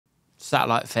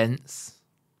Satellite fence.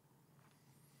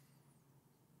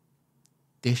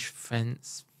 Dish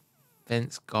fence.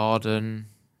 Fence garden.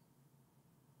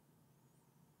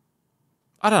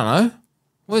 I don't know.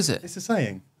 What is it? It's a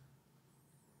saying.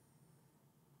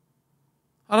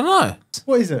 I don't know.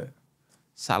 What is it?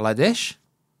 Satellite dish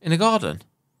in a garden.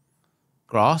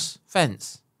 Grass.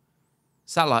 Fence.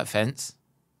 Satellite fence.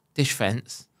 Dish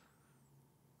fence.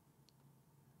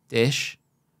 Dish.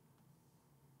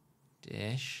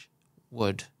 Dish.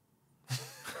 Wood.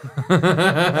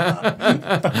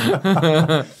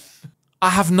 I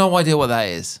have no idea what that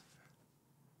is.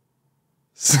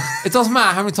 It doesn't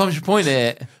matter how many times you point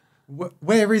at it.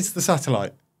 Where is the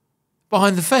satellite?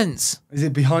 Behind the fence. Is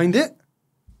it behind it?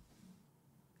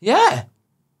 Yeah.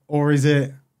 Or is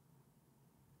it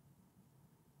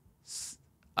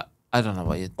I don't know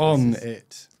what you're... on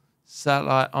it?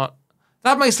 Satellite on...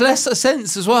 That makes less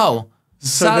sense as well.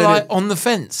 So Satellite on the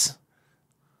fence.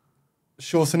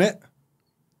 Shorten it?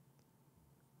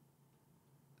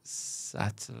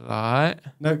 Satellite.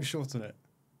 No, shorten it.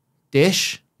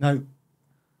 Dish. No.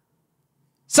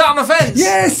 Sat on the fence.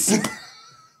 Yes!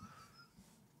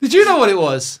 Did you know what it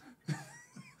was?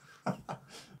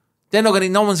 They're not going to...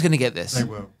 No one's going to get this. They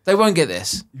will. They won't get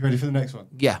this. You ready for the next one?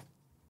 Yeah.